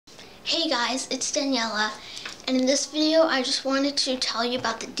Hey guys, it's Daniela, and in this video I just wanted to tell you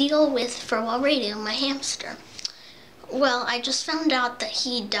about the deal with Furball Radio, my hamster. Well, I just found out that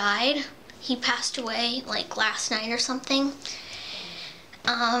he died. He passed away like last night or something.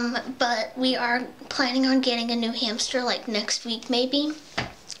 But we are planning on getting a new hamster like next week maybe,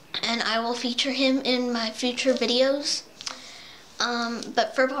 and I will feature him in my future videos.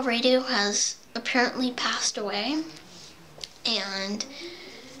 But Furball Radio has apparently passed away, and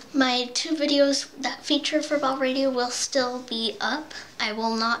my 2 videos that feature Furball Radio will still be up. I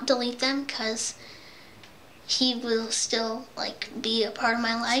will not delete them because he will still be a part of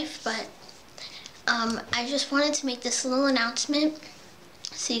my life, but I just wanted to make this little announcement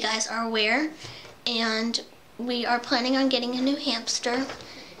so you guys are aware. And we are planning on getting a new hamster,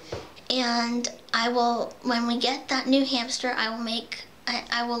 and I will, when we get that new hamster, I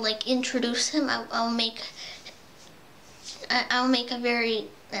will introduce him. I will make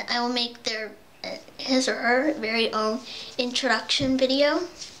his or her very own introduction video,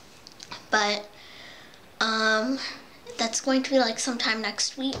 but that's going to be like sometime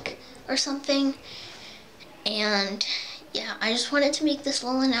next week or something. And yeah, I just wanted to make this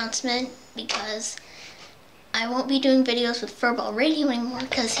little announcement because I won't be doing videos with Furball Radio anymore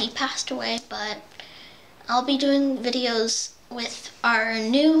because he passed away, but I'll be doing videos with our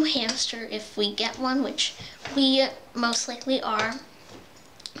new hamster if we get one, which we most likely are,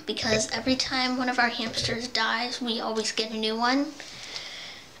 because every time one of our hamsters dies, we always get a new one.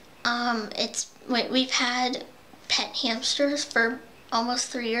 We've had pet hamsters for almost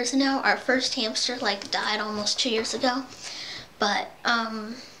 3 years now. Our first hamster died almost 2 years ago, but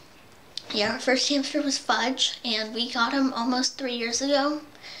yeah, our first hamster was Fudge, and we got him almost 3 years ago,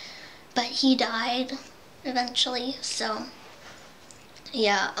 but he died eventually. So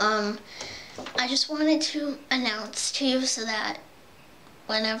yeah, I just wanted to announce to you so that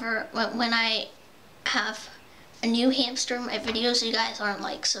when I have a new hamster in my videos, you guys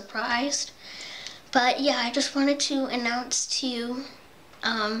aren't surprised. But yeah, I just wanted to announce to you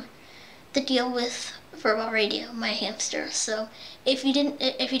the deal with Furball Radio, my hamster. So if you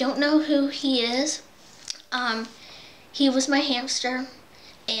don't know who he is, he was my hamster,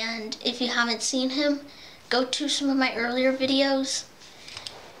 and if you haven't seen him, go to some of my earlier videos,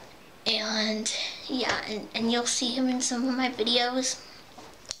 and yeah, and you'll see him in some of my videos.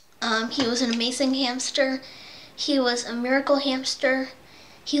 He was an amazing hamster. He was a miracle hamster.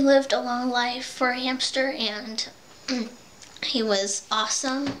 He lived a long life for a hamster, and he was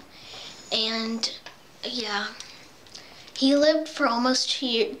awesome. And yeah, he lived for almost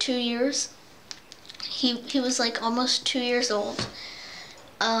 2 years. He was almost 2 years old.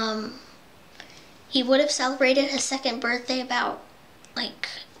 He would have celebrated his 2nd birthday about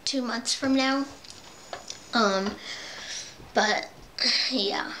 2 months from now. But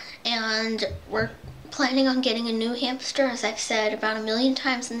yeah, and we're planning on getting a new hamster, as I've said about 1,000,000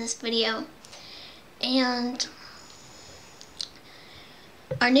 times in this video. And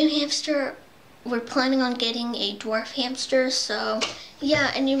our new hamster, we're planning on getting a dwarf hamster. So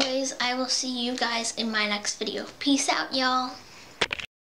yeah, anyways, I will see you guys in my next video. Peace out, y'all.